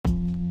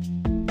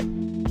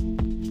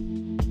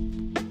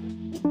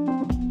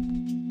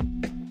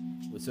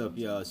What's up,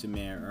 y'all? It's your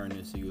man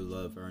Ernest, who you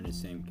love,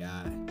 Ernest, same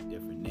guy,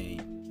 different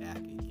name, back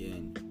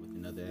again with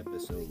another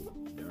episode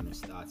of the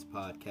Ernest Thoughts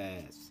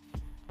Podcast.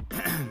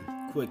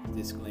 Quick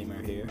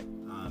disclaimer here,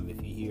 if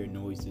you hear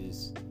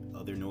noises,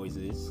 other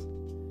noises,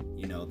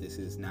 this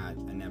is not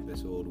an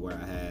episode where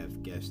I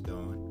have guests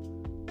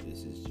on.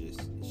 It's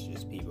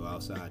just people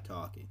outside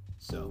talking.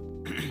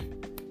 So,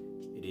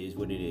 it is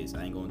what it is.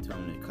 I ain't gonna tell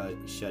them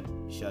to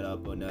shut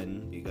up or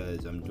nothing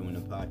because I'm doing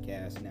a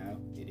podcast now.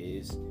 It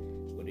is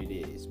what it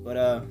is.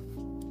 But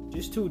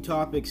just two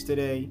topics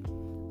today.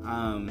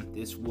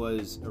 This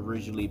was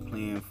originally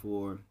planned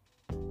for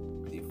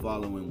the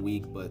following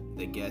week, but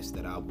the guest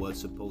that I was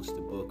supposed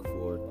to book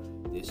for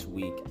this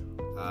week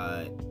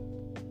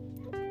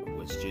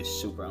was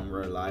just super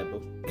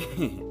unreliable.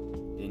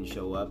 Didn't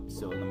show up,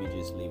 so let me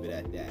just leave it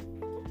at that.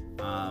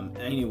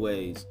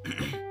 Anyways,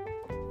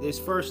 this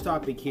first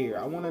topic here,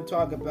 I want to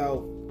talk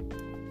about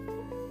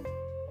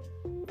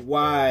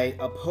why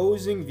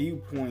opposing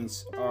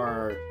viewpoints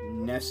are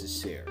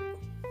necessary.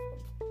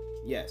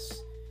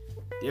 Yes,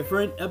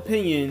 different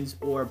opinions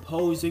or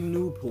opposing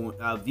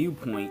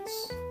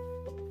viewpoints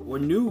or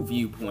new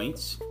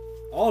viewpoints,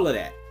 all of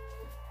that.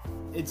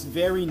 It's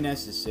very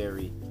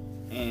necessary,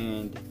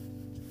 and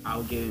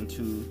I'll get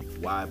into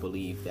why I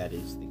believe that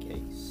is the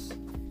case.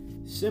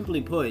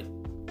 Simply put,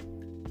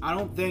 I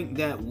don't think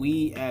that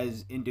we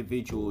as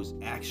individuals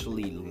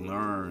actually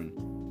learn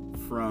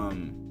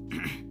from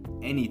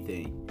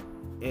anything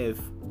if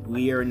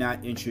we are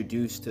not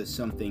introduced to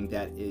something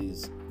that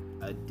is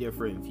a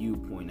different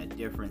viewpoint, a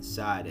different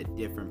side, a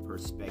different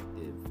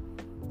perspective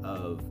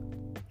of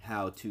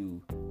how to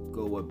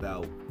go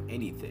about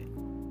anything.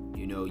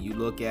 You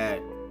look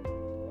at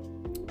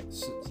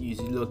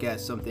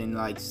something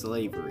like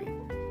slavery,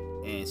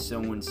 and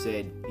someone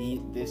said,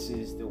 this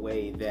is the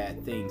way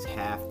that things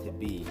have to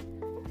be.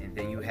 And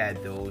then you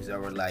had those that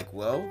were like,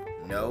 well,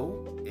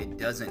 no, it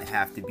doesn't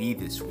have to be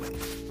this way.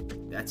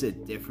 That's a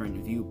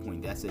different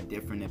viewpoint. That's a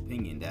different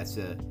opinion. That's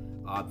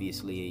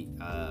obviously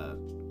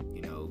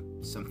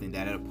something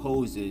that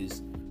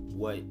opposes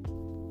what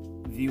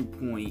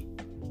viewpoint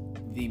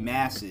the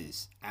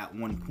masses at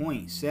one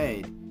point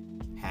said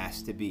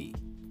has to be.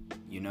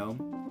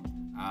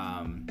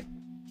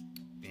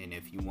 And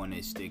if you want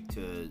to stick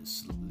to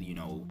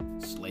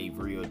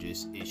slavery or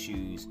just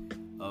issues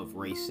of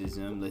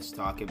racism, let's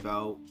talk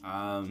about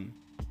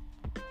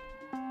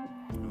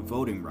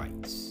voting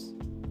rights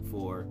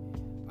for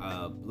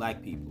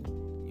black people.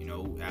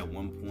 At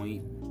one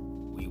point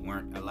we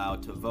weren't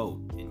allowed to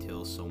vote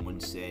until someone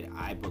said,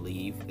 I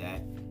believe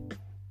that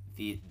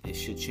this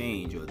should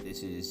change, or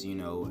this is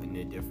in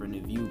a different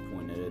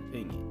viewpoint or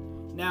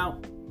opinion. Now,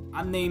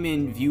 I'm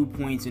naming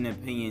viewpoints and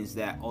opinions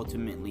that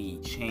ultimately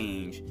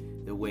change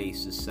the way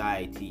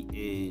society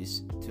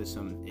is to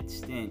some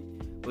extent,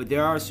 but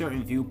there are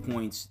certain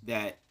viewpoints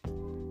that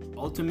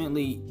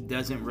ultimately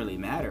doesn't really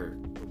matter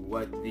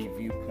what the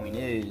viewpoint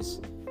is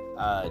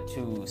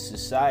to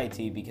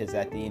society, because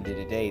at the end of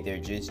the day, they're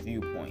just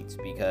viewpoints.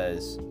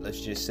 Because let's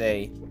just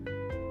say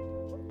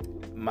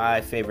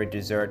my favorite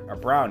dessert are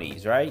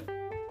brownies, right?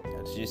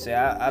 Let's just say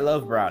I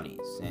love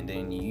brownies, and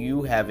then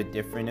you have a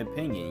different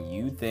opinion.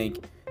 You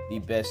think the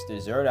best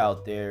dessert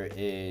out there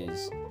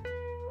is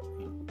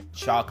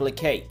chocolate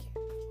cake.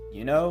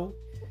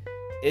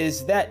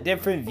 Is that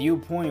different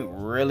viewpoint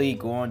really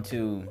going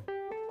to...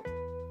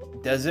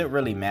 Does it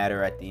really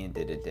matter at the end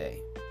of the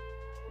day?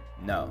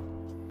 No.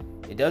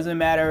 It doesn't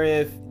matter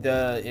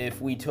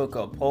if we took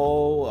a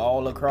poll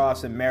all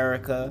across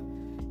America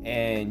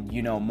and,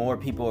 more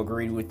people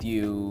agreed with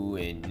you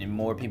and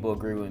more people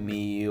agree with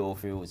me, or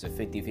if it was a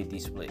 50-50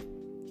 split.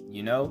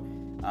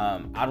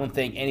 I don't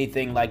think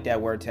anything like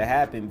that were to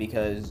happen,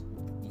 because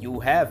you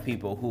have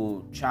people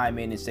who chime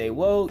in and say,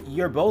 well,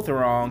 you're both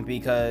wrong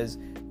because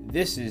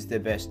this is the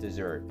best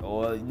dessert.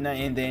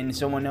 And then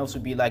someone else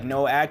would be like,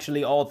 no,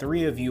 actually all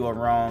three of you are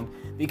wrong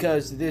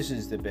because this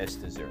is the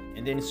best dessert.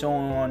 And then so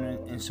on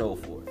and so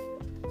forth.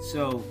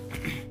 So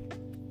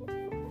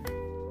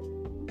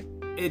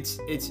it's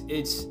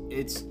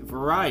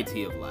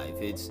variety of life.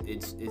 It's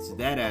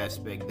that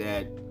aspect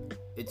that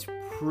it's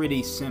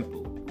pretty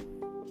simple.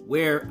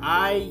 Where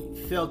I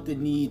felt the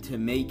need to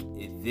make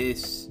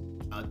this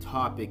a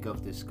topic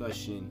of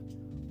discussion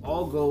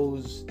all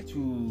goes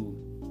to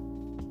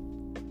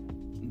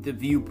the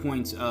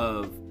viewpoints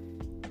of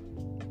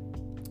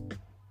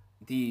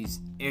these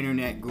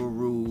internet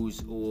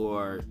gurus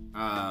or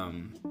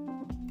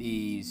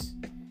these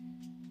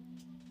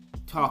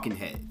talking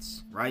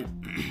heads, right?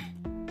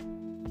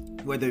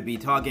 Whether it be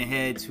talking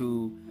heads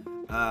who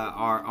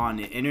are on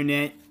the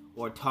internet,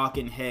 or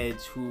talking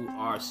heads who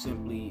are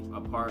simply a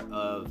part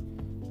of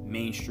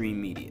mainstream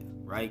media,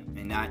 right?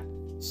 And not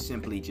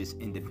simply just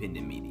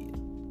independent media,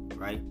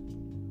 right?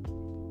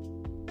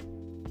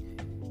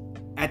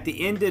 At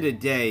the end of the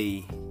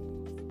day,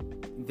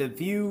 the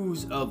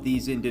views of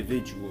these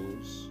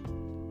individuals,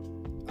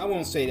 I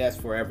won't say that's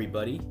for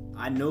everybody.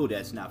 I know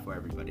that's not for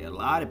everybody. A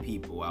lot of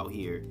people out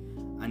here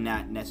are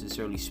not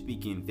necessarily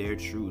speaking their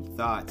true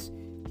thoughts.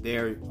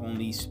 They're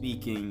only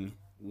speaking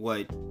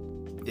what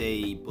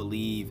they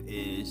believe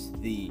is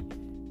the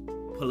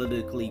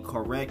politically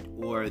correct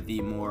or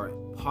the more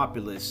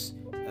populist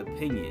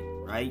opinion,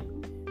 right?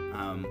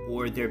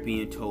 Or they're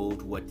being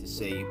told what to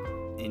say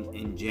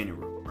in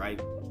general,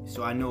 right?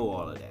 So I know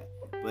all of that.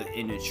 But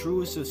in the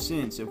truest of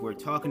sense, if we're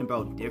talking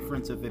about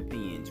difference of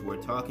opinions,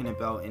 we're talking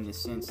about in the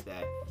sense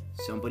that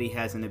somebody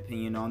has an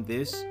opinion on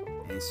this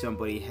and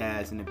somebody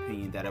has an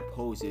opinion that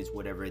opposes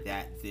whatever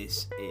that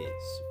this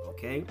is,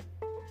 okay?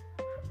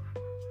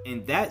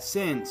 In that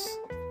sense,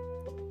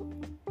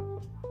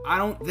 I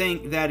don't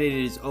think that it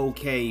is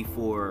okay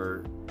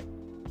for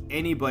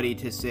anybody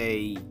to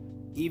say,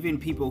 even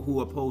people who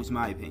oppose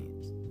my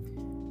opinions,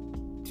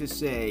 to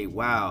say,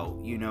 wow,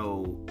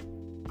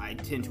 I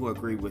tend to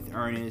agree with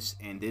Ernest,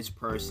 and this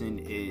person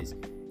is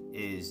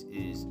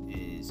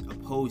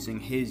opposing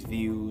his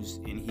views,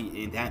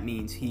 and that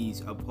means he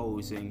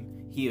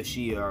or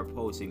she are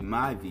opposing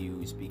my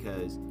views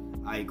because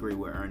I agree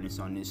with Ernest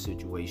on this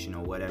situation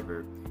or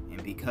whatever,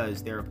 and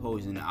because they're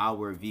opposing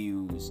our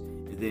views,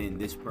 then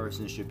this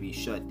person should be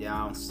shut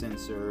down,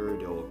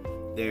 censored, or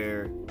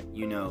they're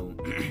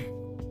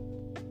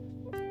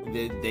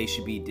they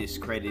should be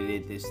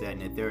discredited, this, that,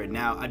 and the third.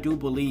 Now, I do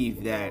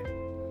believe that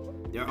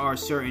there are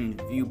certain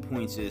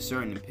viewpoints,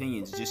 certain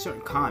opinions, just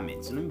certain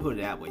comments, and let me put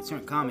it that way,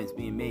 certain comments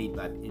being made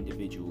by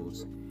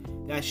individuals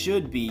that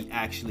should be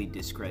actually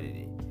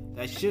discredited,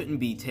 that shouldn't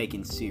be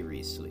taken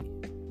seriously.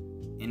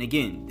 And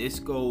again,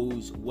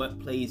 what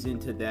plays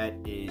into that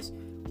is,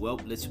 well,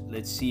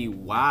 let's see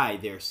why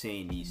they're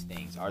saying these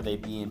things. Are they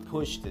being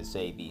pushed to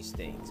say these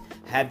things?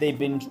 Have they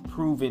been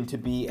proven to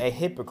be a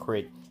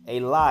hypocrite,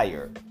 a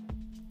liar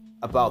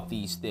about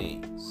these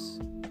things?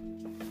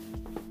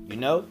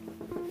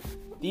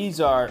 These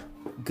are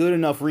good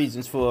enough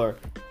reasons for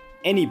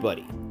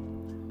anybody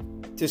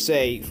to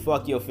say,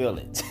 fuck your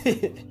feelings.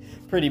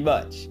 Pretty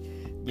much,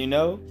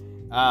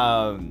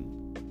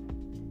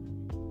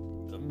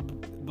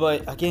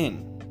 But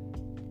again,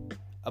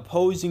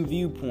 opposing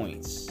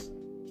viewpoints,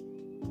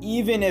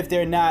 even if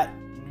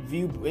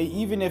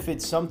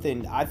it's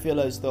something I feel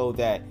as though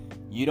that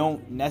you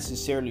don't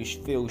necessarily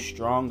feel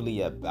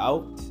strongly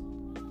about,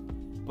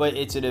 but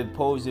it's an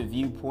opposing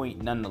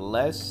viewpoint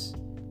nonetheless,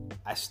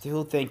 I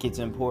still think it's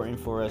important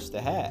for us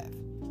to have.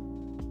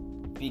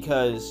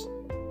 Because,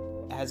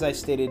 as I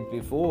stated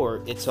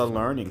before, it's a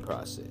learning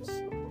process.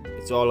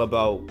 It's all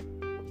about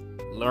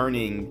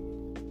learning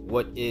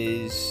what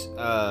is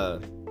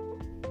and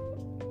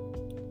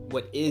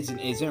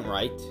isn't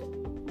right.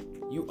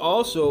 You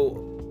also,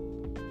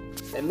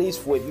 at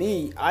least with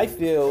me, I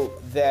feel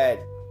that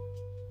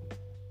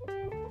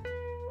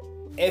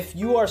if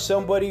you are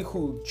somebody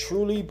who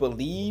truly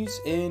believes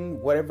in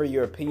whatever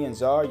your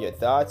opinions are, your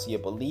thoughts, your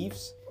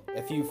beliefs,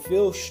 if you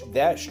feel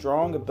that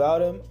strong about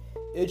them,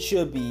 it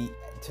should be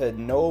to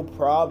no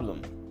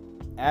problem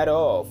at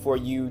all for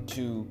you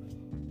to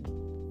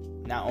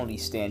not only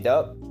stand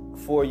up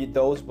for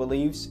those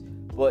beliefs,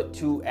 but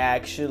to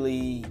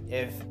actually,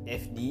 if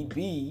need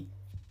be,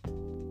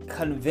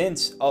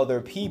 convince other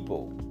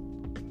people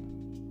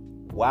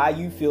why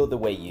you feel the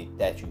way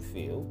that you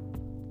feel,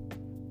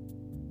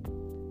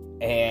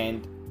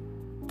 and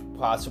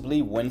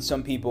possibly win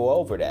some people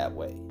over that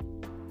way.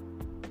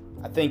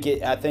 I think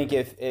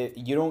if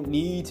you don't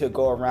need to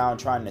go around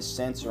trying to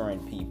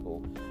censoring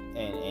people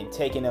and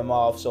taking them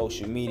off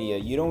social media.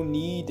 You don't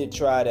need to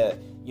try to,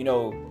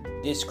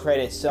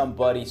 discredit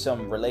somebody,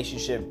 some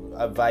relationship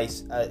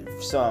advice,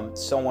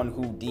 someone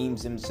who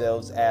deems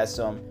themselves as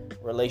some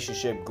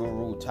relationship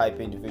guru type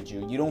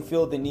individual. You don't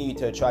feel the need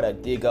to try to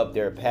dig up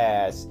their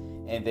past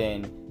and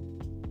then,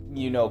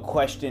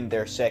 question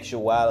their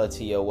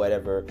sexuality or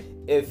whatever.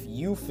 If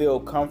you feel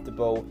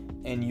comfortable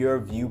in your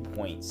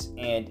viewpoints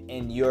and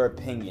in your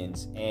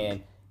opinions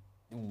and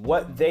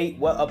what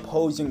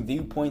opposing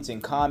viewpoints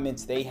and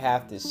comments they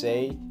have to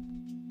say,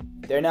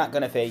 they're not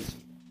going to faze you.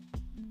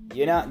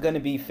 You're not going to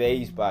be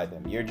fazed by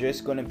them. You're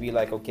just going to be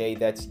like, okay,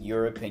 that's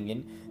your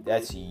opinion.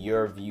 That's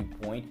your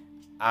viewpoint.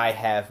 I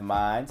have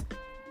mine.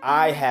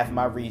 I have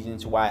my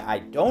reasons why I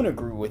don't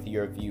agree with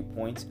your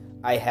viewpoints.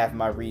 I have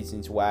my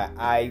reasons why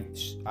I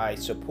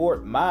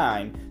support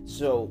mine.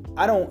 So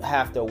I don't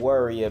have to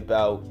worry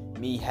about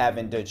me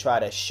having to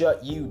try to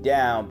shut you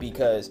down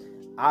because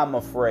I'm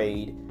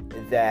afraid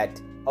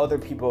that other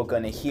people are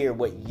going to hear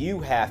what you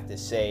have to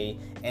say,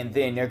 and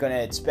then they're going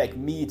to expect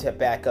me to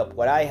back up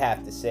what I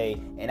have to say,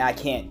 and I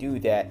can't do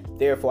that.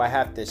 Therefore, I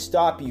have to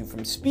stop you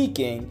from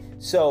speaking,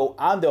 so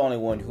I'm the only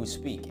one who's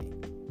speaking.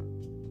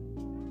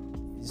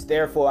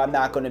 Therefore, I'm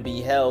not going to be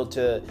held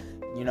to,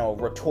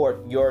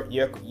 retort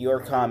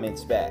your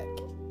comments back.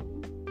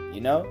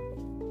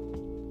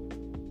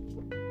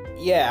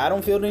 Yeah, I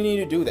don't feel the need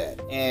to do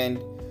that.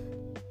 And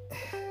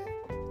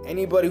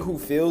anybody who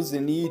feels the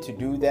need to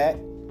do that,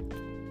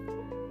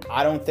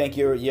 I don't think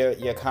you're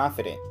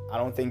confident. I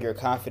don't think you're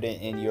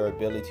confident in your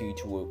ability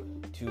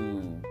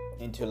to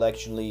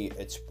intellectually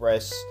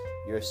express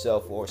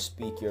yourself or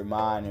speak your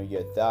mind or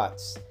your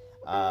thoughts.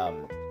 I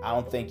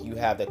don't think you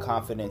have the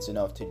confidence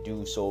enough to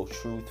do so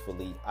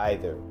truthfully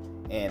either.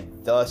 And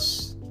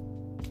thus,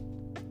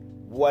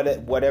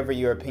 whatever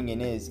your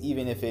opinion is,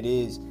 even if it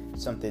is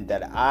something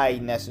that I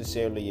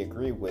necessarily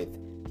agree with,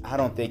 I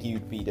don't think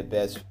you'd be the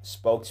best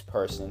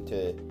spokesperson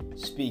to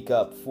speak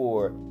up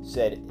for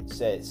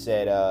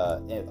said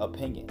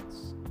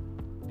opinions.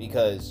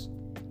 Because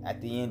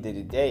at the end of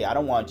the day, I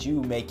don't want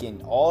you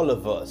making all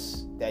of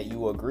us that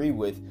you agree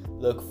with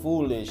look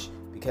foolish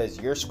because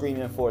you're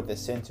screaming for the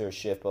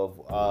censorship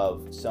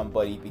of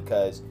somebody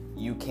because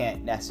you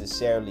can't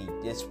necessarily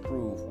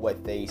disprove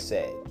what they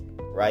said,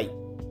 right?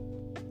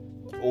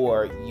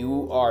 Or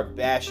you are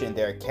bashing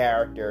their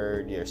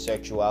character, their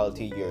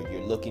sexuality,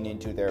 you're looking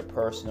into their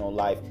personal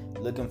life,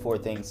 looking for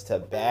things to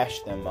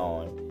bash them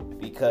on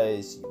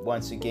because,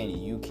 once again,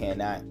 you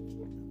cannot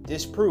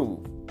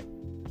disprove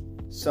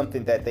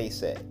something that they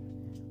said.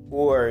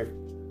 Or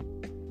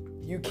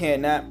you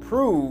cannot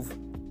prove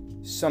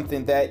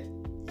something that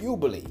you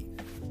believe.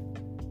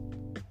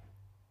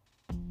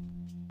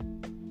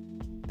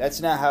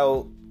 That's not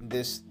how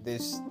this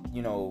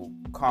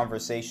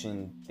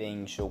conversation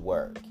thing should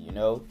work,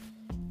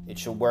 It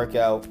should work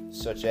out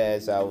such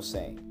as I was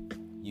saying.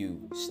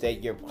 You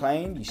state your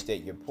claim, you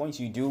state your points,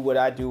 you do what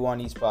I do on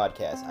these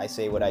podcasts. I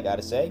say what I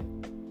gotta say.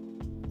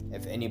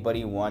 If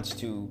anybody wants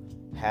to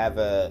have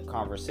a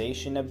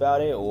conversation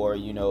about it or,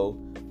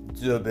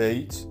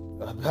 debate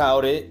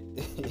about it,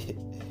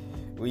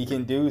 we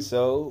can do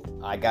so.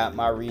 I got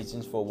my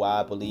reasons for why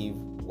I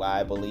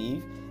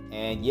believe.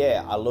 And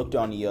yeah, I looked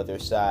on the other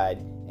side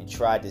and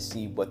tried to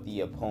see what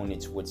the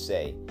opponents would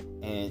say.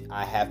 And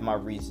I have my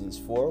reasons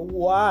for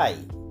why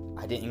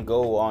I didn't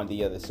go on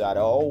the other side,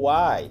 or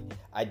why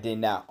I did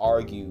not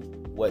argue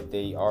what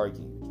they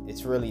argued.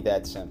 It's really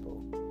that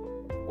simple.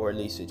 Or at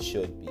least it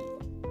should be.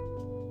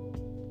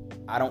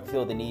 I don't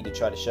feel the need to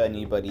try to shut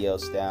anybody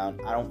else down.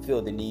 I don't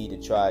feel the need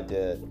to try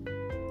to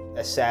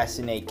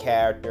assassinate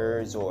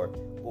characters or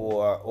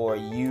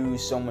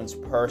use someone's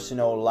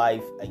personal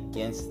life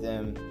against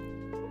them.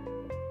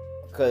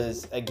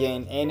 Because,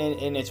 again, and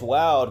it's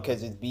wild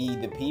because it be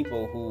the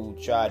people who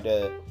try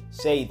to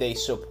say they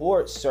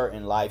support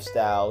certain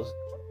lifestyles,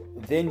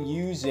 then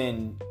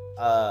using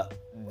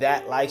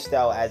that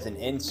lifestyle as an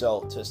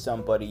insult to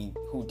somebody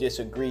who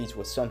disagrees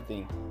with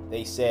something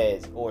they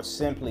said, or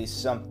simply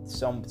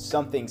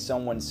something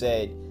someone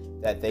said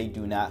that they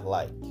do not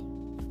like.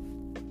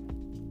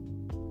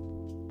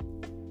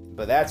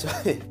 But that's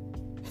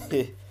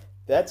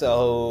a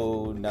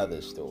whole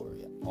nother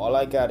story. All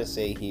I gotta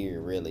say here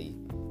really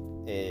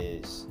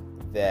is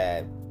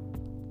that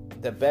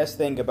the best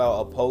thing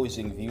about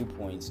opposing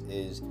viewpoints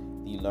is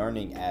the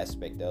learning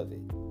aspect of it.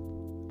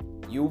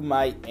 You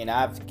might, and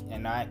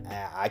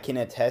I can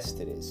attest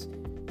to this,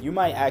 you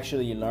might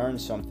actually learn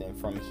something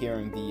from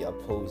hearing the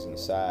opposing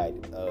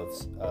side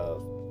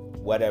of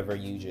whatever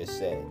you just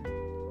said.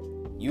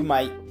 You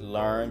might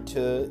learn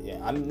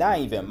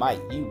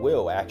you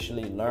will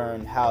actually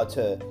learn how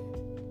to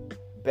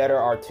better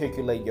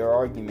articulate your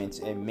arguments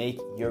and make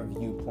your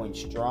viewpoint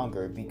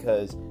stronger,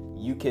 because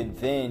you can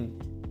then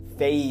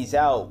phase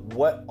out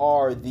what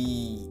are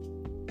the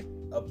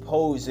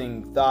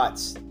opposing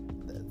thoughts,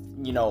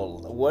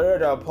 what are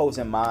the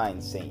opposing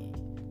minds saying?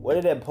 What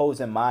are the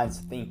opposing minds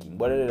thinking?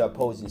 What are the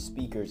opposing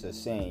speakers are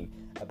saying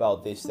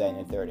about this, that,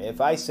 and the third?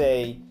 If I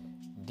say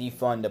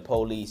defund the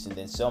police and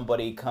then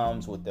somebody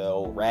comes with the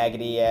old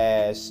raggedy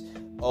ass,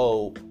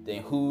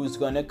 then who's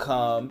gonna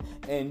come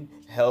and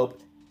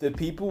help the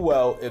people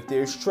out if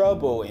there's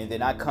trouble? And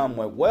then I come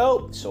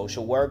with,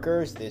 social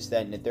workers, this,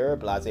 that, and the third,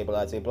 blah, blah,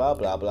 blah, blah,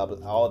 blah, blah,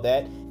 blah, all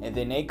that. And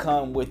then they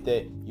come with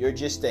you're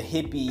just a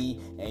hippie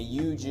and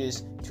you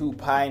just too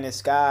pie in the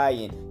sky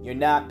and you're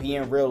not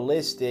being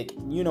realistic.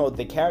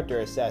 The character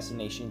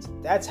assassinations.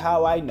 That's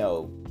how I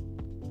know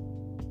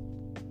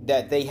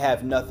that they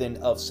have nothing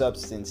of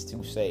substance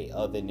to say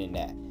other than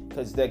that.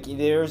 Because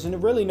there's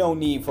really no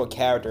need for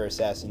character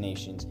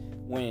assassinations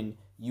when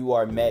you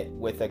are met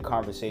with a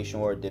conversation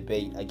or a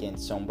debate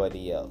against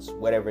somebody else,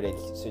 whatever the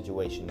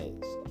situation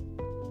is.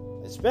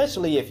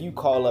 Especially if you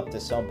call up to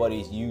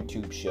somebody's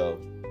YouTube show,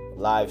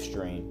 live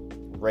stream,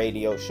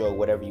 radio show,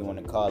 whatever you want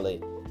to call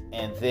it,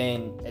 and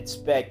then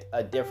expect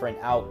a different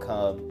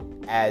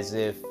outcome as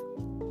if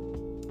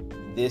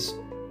this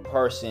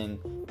person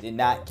did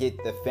not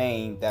get the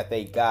fame that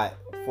they got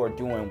for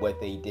doing what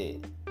they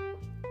did,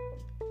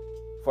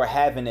 for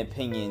having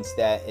opinions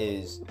that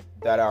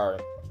are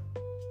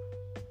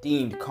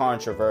deemed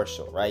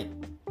controversial, right?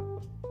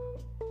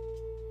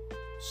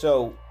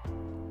 So,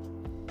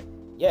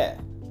 yeah,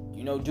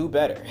 do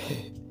better.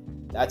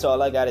 That's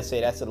all I gotta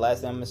say. That's the last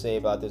thing I'm gonna say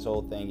about this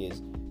whole thing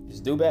is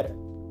do better.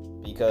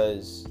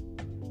 Because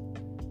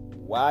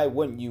why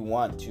wouldn't you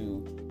want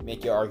to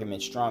make your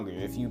argument stronger?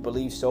 If you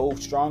believe so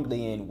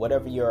strongly in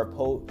whatever your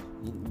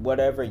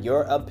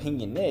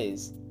opinion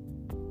is,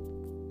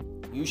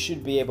 you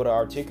should be able to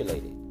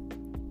articulate it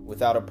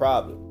without a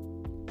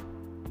problem.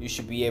 You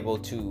should be able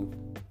to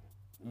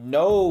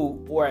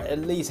know, or at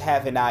least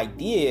have an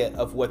idea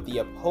of what the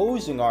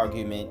opposing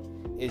argument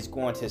is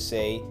going to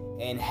say,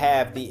 and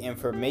have the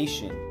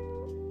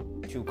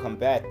information to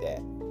combat that.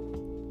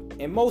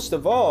 And most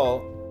of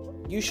all,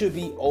 you should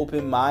be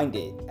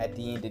open-minded at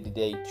the end of the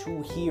day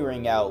to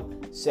hearing out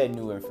said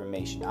new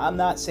information. I'm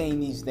not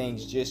saying these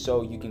things just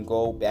so you can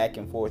go back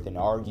and forth and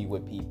argue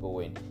with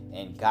people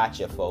and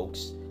gotcha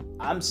folks.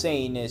 I'm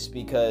saying this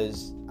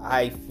because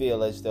I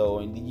feel as though,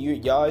 and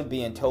y'all are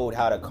being told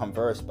how to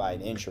converse by an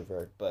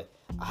introvert, but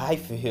I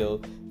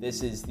feel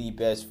this is the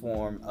best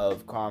form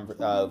of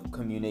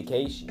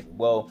communication.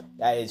 Well,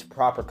 that is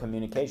proper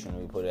communication,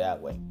 let me put it that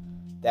way.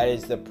 That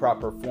is the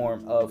proper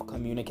form of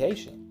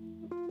communication.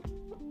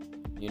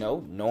 You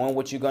know, knowing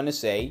what you're going to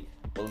say,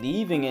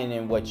 believing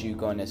in what you're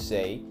going to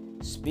say,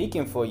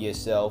 speaking for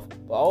yourself,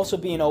 but also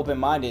being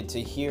open-minded to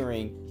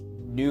hearing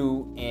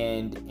new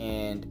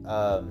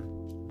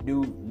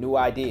new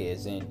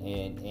ideas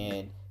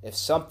and if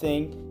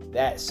something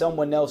that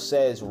someone else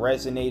says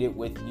resonated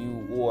with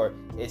you, or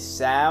it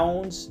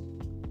sounds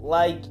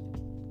like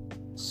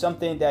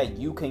something that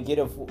you can get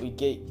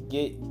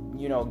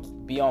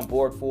be on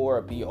board for,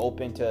 or be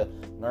open to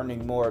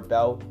learning more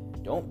about,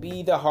 don't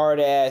be the hard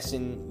ass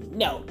and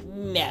no,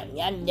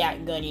 I'm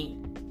not gonna.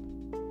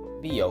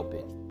 Be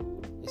open.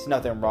 There's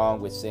nothing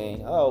wrong with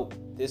saying, oh,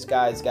 this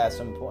guy's got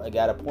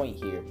a point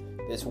here.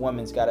 This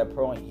woman's got a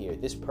point here.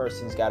 This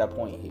person's got a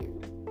point here.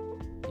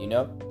 You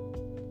know?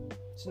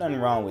 There's nothing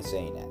wrong with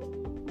saying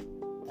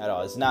that at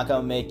all. It's not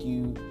gonna make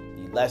you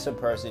the lesser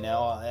person at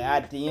all.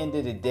 At the end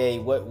of the day,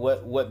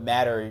 what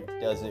matter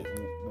does it?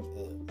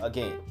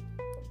 Again,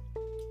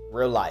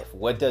 real life.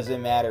 What does it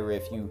matter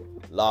if you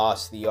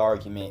lost the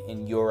argument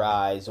in your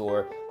eyes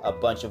or a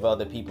bunch of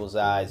other people's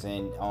eyes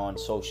and on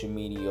social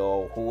media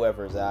or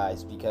whoever's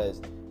eyes,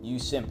 because you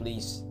simply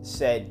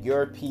said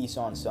your piece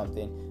on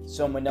something,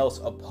 someone else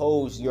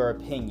opposed your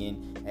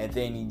opinion, and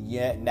then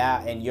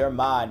now in your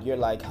mind you're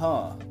like,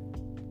 oh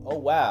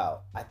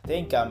wow, I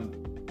think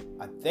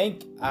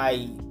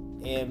I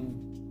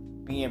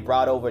am being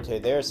brought over to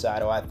their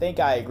side, or I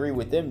think I agree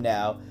with them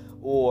now,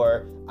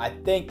 or I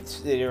think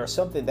there's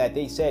something that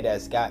they said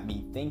has got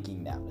me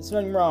thinking now. There's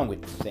nothing wrong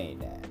with saying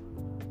that.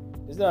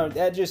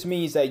 That just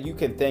means that you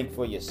can think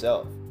for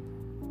yourself.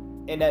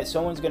 And that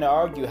someone's going to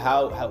argue,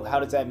 how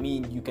does that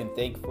mean you can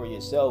think for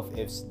yourself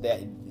if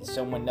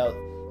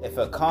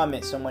a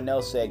comment someone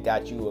else said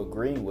got you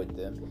agreeing with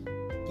them?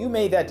 You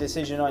made that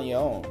decision on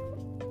your own.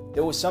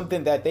 There was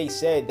something that they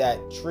said that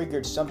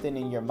triggered something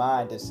in your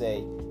mind to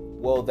say,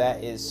 well,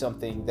 that is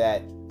something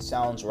that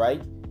sounds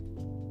right.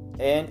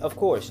 And of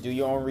course, do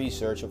your own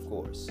research, of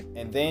course.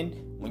 And then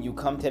when you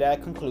come to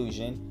that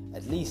conclusion,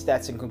 at least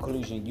that's a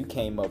conclusion you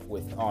came up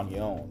with on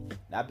your own.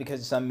 Not because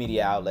of some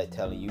media outlet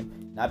telling you,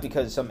 not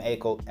because of some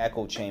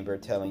echo chamber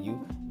telling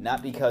you,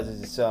 not because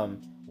of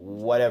some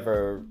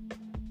whatever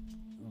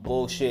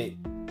bullshit,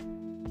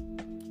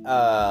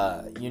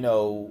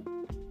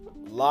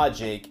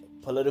 logic,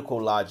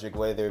 political logic,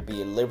 whether it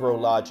be liberal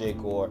logic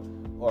or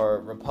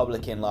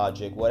Republican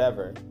logic,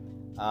 whatever,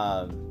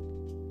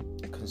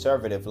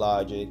 conservative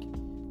logic.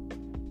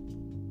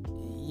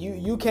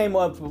 You came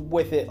up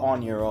with it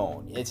on your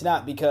own. It's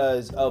not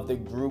because of the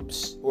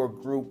groups or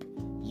group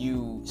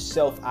you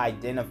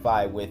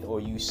self-identify with, or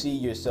you see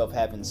yourself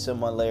having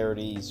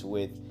similarities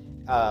with,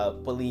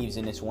 believes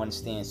in this one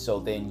stance,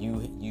 so then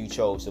you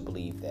chose to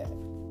believe that.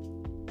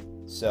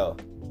 So,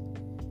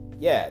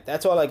 yeah,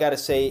 that's all I gotta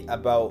say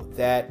about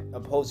that.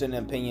 Opposing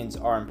opinions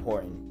are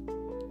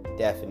important,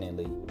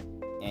 definitely.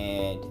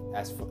 And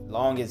as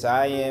long as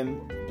I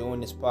am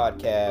doing this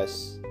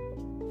podcast,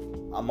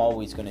 I'm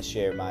always going to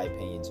share my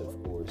opinions,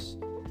 of course.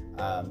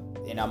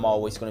 And I'm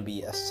always going to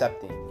be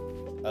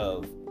accepting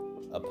of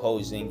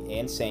opposing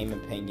and same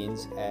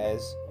opinions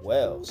as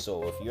well.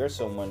 So if you're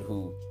someone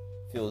who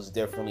feels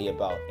differently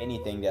about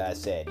anything that I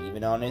said,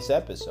 even on this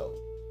episode,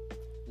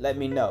 let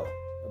me know.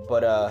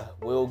 But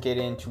we'll get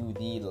into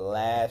the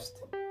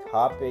last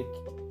topic.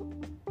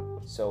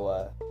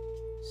 So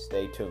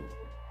stay tuned.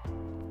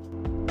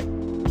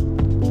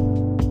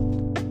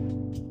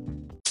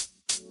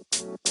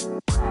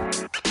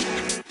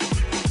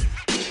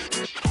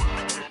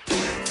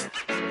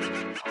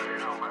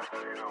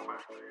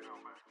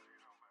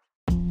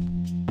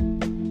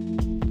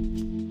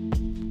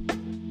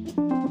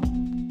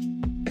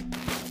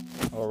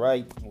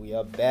 Alright, we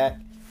are back.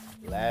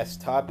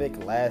 Last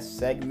topic, last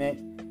segment,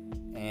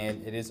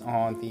 and it is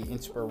on the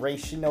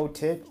inspirational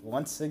tip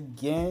once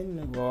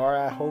again, or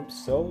I hope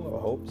so.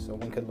 I hope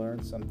someone could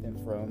learn something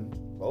from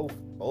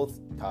both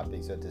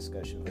topics of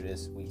discussion for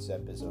this week's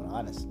episode,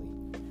 honestly.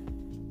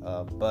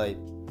 But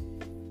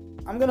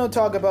I'm going to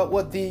talk about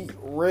what the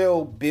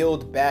real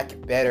Build Back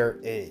Better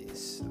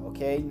is.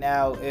 Okay,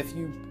 now if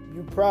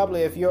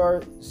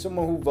you're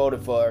someone who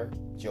voted for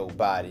Joe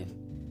Biden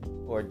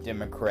or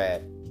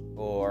Democrat,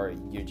 or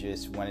you're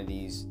just one of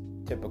these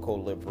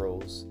typical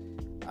liberals,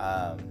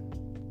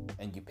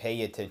 and you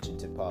pay attention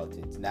to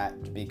politics,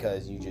 not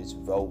because you just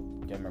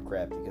vote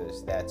Democrat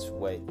because that's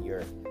what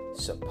you're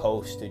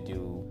supposed to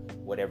do,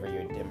 whatever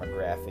your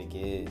demographic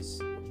is,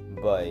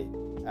 but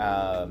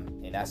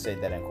and I said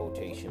that in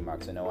quotation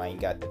marks. I know I ain't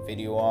got the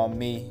video on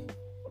me.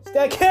 Is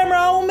that camera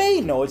on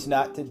me? No, it's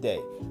not today.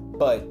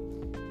 But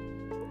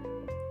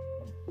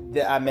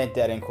I meant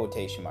that in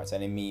quotation marks. I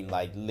didn't mean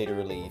like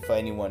literally. For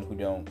anyone who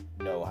don't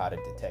know how to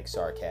detect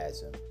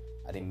sarcasm,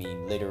 I didn't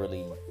mean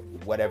literally.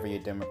 Whatever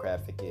your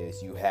demographic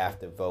is, you have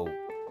to vote.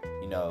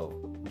 You know,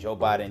 Joe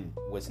Biden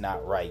was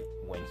not right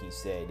when he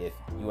said, if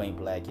you ain't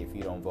black, if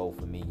you don't vote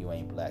for me, you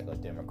ain't black, or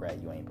Democrat,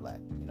 you ain't black.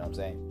 You know what I'm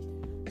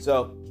saying?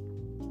 So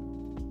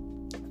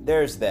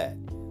there's that.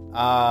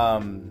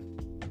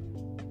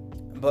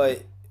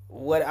 But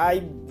what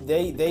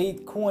they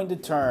coined the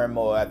term,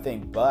 or I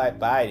think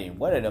Biden,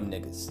 one of them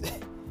niggas,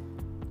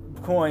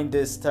 coined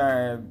this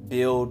term,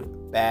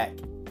 build back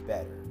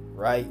better,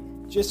 right?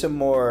 Just a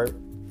more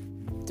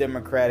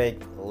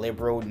democratic,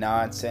 liberal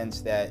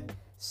nonsense that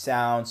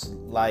sounds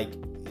like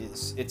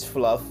it's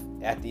fluff.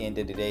 At the end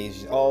of the day,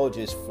 it's all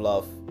just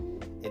fluff.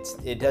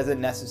 It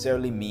doesn't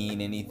necessarily mean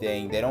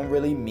anything. They don't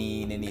really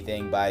mean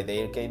anything by it.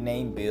 They can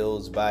name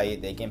bills by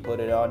it. They can put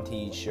it on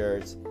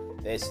t-shirts,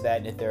 this,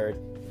 that, and the third.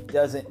 It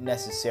doesn't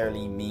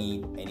necessarily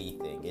mean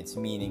anything. It's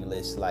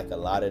meaningless, like a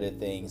lot of the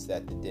things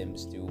that the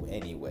Dems do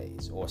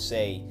anyways, or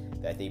say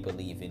that they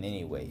believe in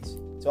anyways.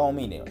 It's all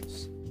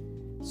meaningless.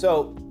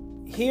 So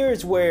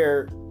here's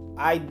where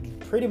I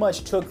pretty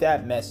much took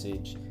that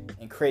message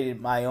and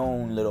created my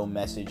own little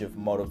message of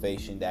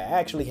motivation that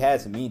actually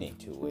has meaning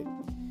to it.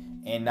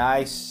 And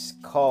I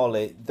call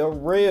it the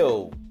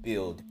real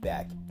Build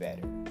Back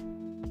Better.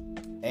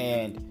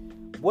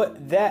 And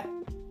what that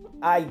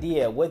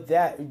idea,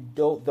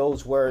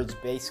 those words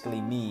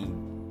basically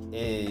mean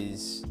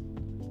is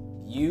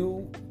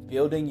you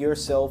building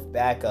yourself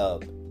back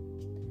up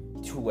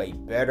to a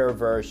better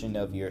version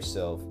of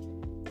yourself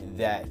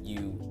that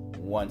you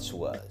once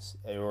was,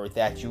 or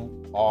that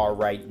you are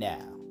right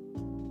now.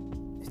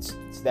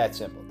 It's that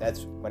simple.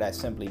 That's what I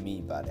simply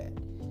mean by that.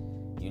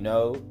 You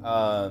know,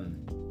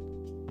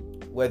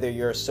 whether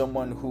you're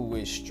someone who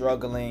is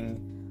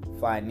struggling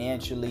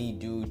financially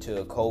due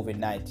to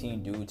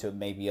COVID-19, due to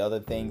maybe other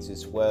things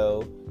as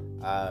well,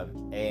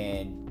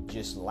 and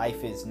just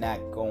life is not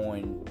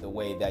going the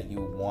way that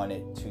you want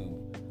it to,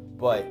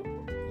 but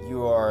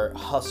you're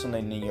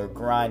hustling and you're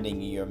grinding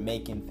and you're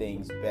making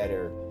things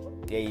better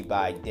day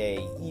by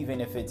day,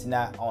 even if it's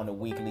not on a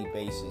weekly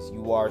basis,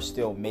 you are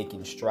still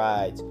making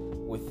strides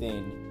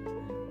within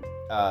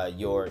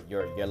your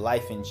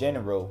life in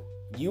general.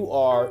 You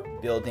are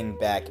building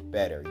back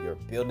better. You're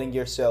building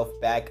yourself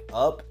back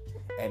up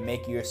and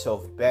making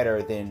yourself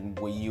better than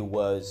what you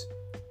was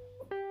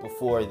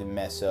before the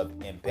mess up,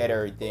 and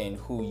better than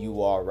who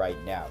you are right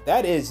now.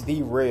 That is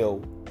the real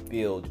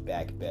Build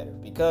Back Better,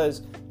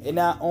 because it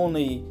not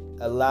only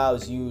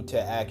allows you to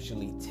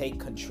actually take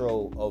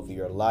control of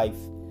your life,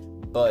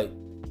 but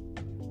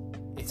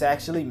it's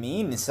actually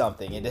means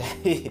something. It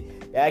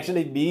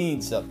actually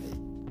means something.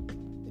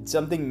 It's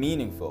something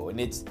meaningful, and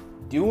it's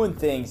doing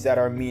things that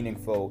are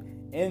meaningful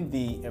in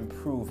the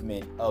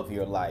improvement of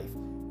your life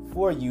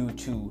for you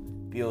to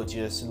build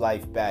your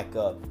life back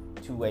up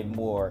to a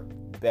more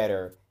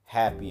better,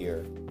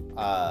 happier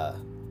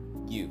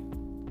you.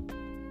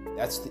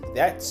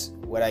 That's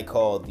what I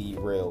call the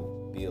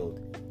real Build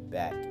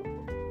Back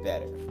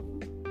Better.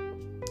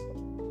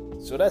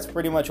 So that's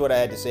pretty much what I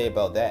had to say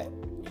about that.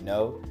 You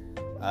know,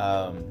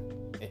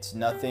 it's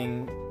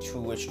nothing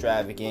too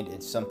extravagant.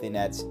 It's something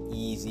that's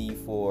easy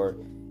for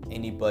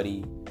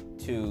anybody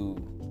to,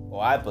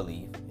 or I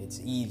believe it's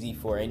easy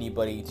for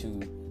anybody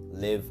to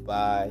live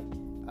by.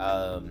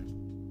 I'm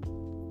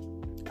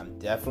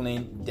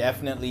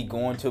definitely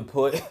going to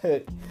put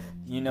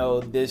you know,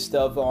 this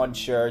stuff on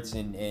shirts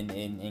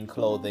and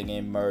clothing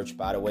and merch.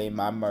 By the way,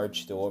 my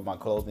merch store, my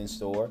clothing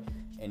store,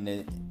 in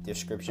the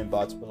description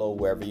box below,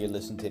 wherever you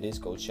listen to this,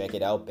 go check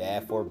it out.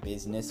 Bad for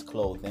Business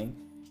Clothing,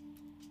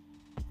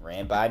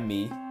 ran by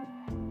me,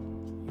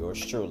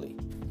 yours truly.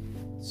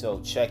 So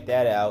check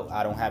that out.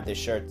 I don't have the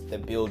shirts, the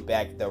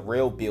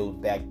real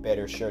Build Back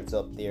Better shirts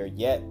up there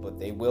yet, but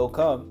they will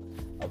come.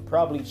 I'll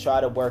probably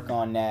try to work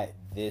on that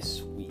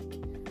this week,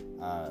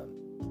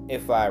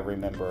 if I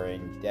remember,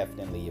 and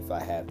definitely if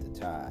I have the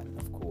time,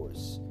 of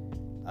course.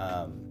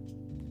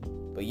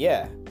 But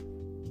yeah,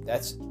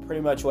 that's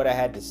pretty much what I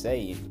had to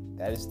say.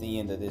 That is the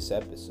end of this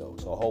episode.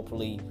 So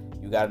hopefully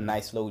you got a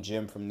nice little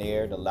gem from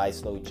there, the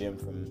nice little gem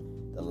from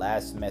the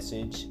last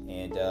message.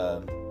 And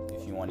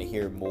if you want to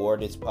hear more of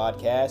this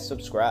podcast,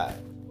 subscribe.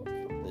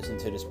 Listen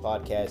to this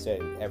podcast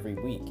every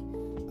week.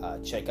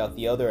 Check out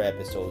the other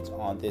episodes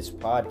on this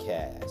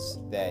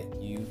podcast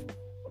that you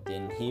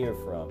didn't hear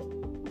from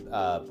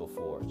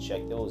before.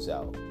 Check those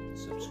out.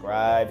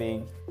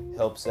 Subscribing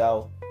helps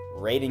out.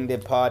 Rating the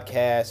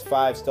podcast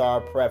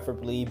 5-star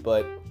preferably,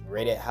 but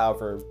rate it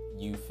however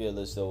you feel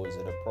as though is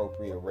an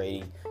appropriate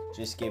rating.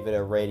 Just give it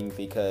a rating,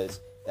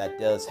 because that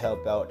does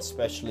help out,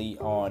 especially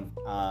on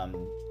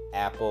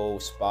Apple,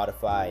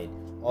 Spotify,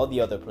 and all the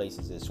other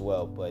places as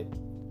well. But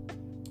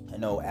I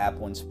know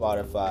Apple and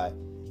Spotify,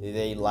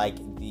 they like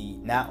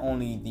not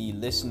only the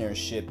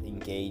listenership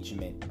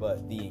engagement,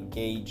 but the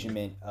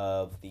engagement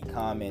of the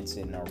comments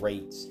and the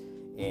rates.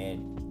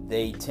 And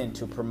they tend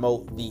to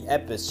promote the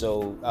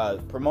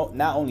episode, promote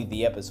not only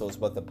the episodes,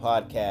 but the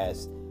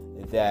podcasts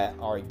that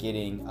are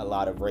getting a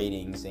lot of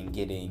ratings and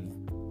getting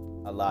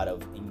a lot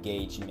of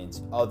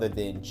engagements other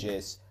than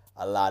just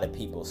a lot of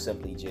people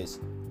simply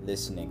just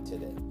listening to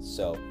them.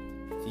 So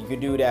if you could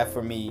do that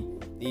for me,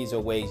 these are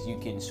ways you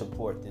can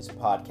support this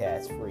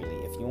podcast freely.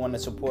 If you want to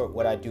support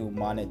what I do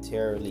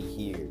monetarily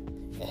here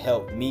and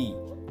help me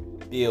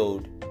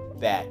build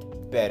back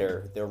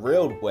better the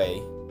real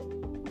way,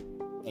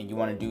 and you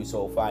want to do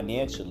so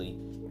financially,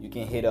 you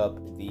can hit up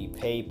the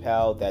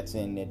PayPal that's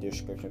in the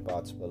description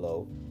box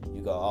below.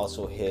 You can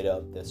also hit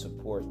up the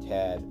support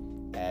tab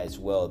as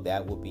well.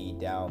 That will be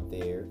down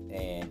there.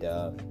 And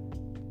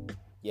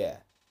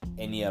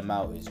any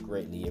amount is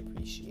greatly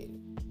appreciated.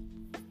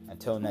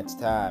 Until next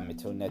time,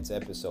 until next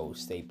episode,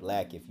 stay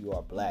black. If you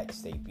are black,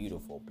 stay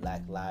beautiful.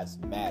 Black lives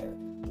matter.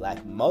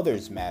 Black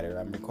mothers matter.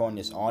 I'm recording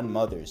this on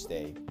Mother's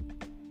Day.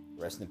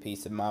 Rest in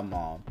peace to my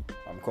mom.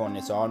 I'm recording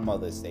this on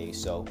Mother's Day,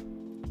 so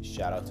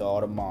shout out to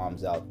all the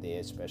moms out there,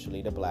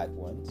 especially the black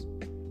ones.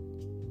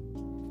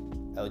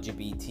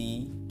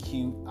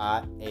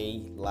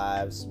 LGBTQIA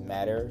lives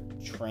matter.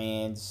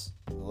 Trans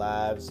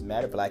lives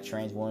matter. Black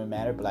trans women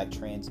matter. Black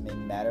trans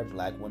men matter.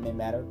 Black women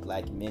matter.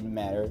 Black men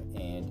matter.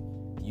 And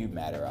you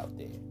matter out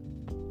there.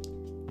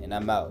 And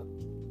I'm out.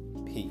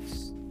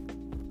 Peace.